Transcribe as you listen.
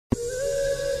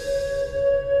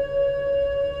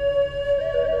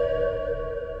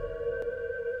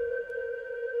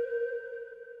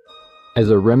As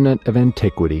a remnant of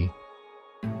antiquity,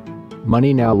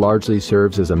 money now largely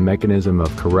serves as a mechanism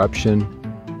of corruption,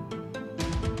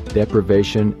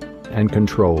 deprivation, and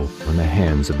control in the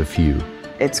hands of a few.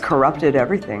 It's corrupted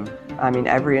everything. I mean,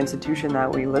 every institution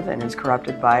that we live in is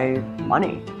corrupted by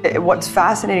money. What's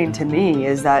fascinating to me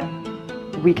is that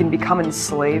we can become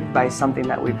enslaved by something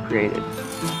that we've created.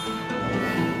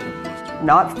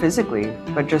 Not physically,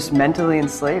 but just mentally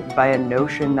enslaved by a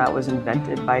notion that was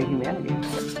invented by humanity.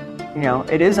 You know,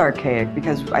 it is archaic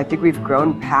because I think we've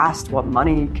grown past what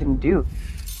money can do.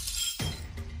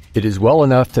 It is well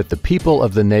enough that the people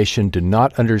of the nation do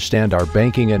not understand our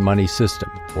banking and money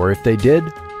system, or if they did,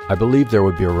 I believe there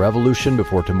would be a revolution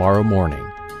before tomorrow morning.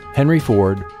 Henry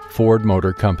Ford, Ford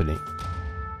Motor Company.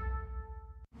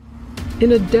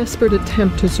 In a desperate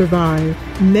attempt to survive,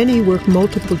 many work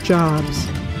multiple jobs.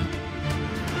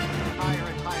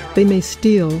 They may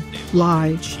steal,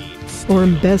 lie, or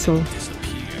embezzle.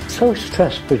 So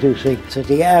stress-producing that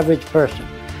the average person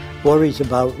worries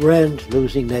about rent,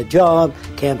 losing their job,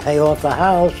 can't pay off the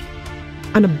house.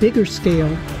 On a bigger scale,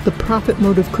 the profit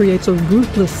motive creates a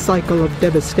ruthless cycle of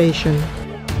devastation.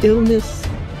 Illness,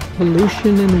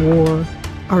 pollution, and war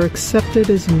are accepted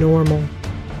as normal.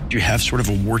 You have sort of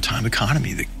a wartime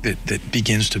economy that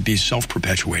begins to be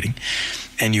self-perpetuating,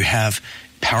 and you have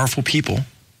powerful people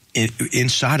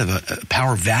inside of a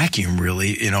power vacuum,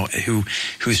 really, you know,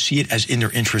 who see it as in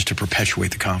their interest to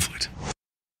perpetuate the conflict.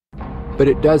 But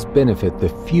it does benefit the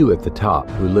few at the top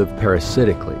who live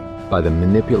parasitically by the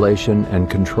manipulation and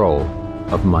control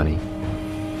of money.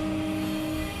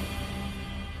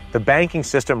 The banking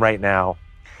system right now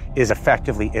is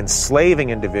effectively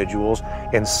enslaving individuals,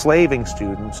 enslaving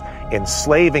students,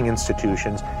 enslaving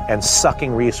institutions, and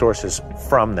sucking resources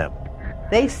from them.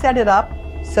 They set it up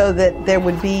so that there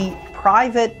would be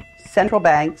private central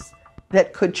banks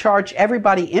that could charge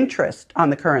everybody interest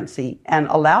on the currency and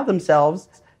allow themselves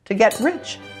to get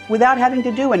rich without having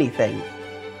to do anything.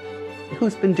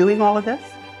 Who's been doing all of this?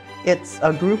 It's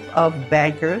a group of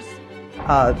bankers,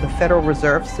 the Federal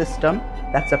Reserve System.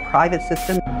 That's a private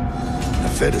system. The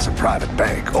Fed is a private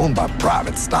bank owned by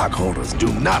private stockholders.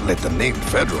 Do not let the name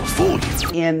Federal fool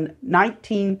you. In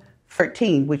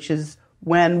 1913, which is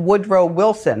when Woodrow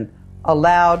Wilson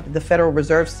allowed the Federal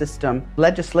Reserve System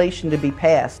legislation to be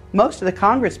passed, most of the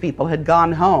Congress people had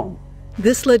gone home.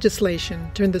 This legislation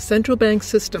turned the central bank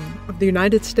system of the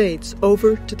United States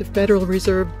over to the Federal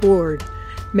Reserve Board,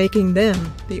 making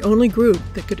them the only group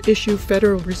that could issue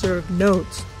Federal Reserve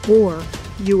notes or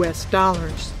U.S.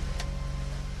 dollars.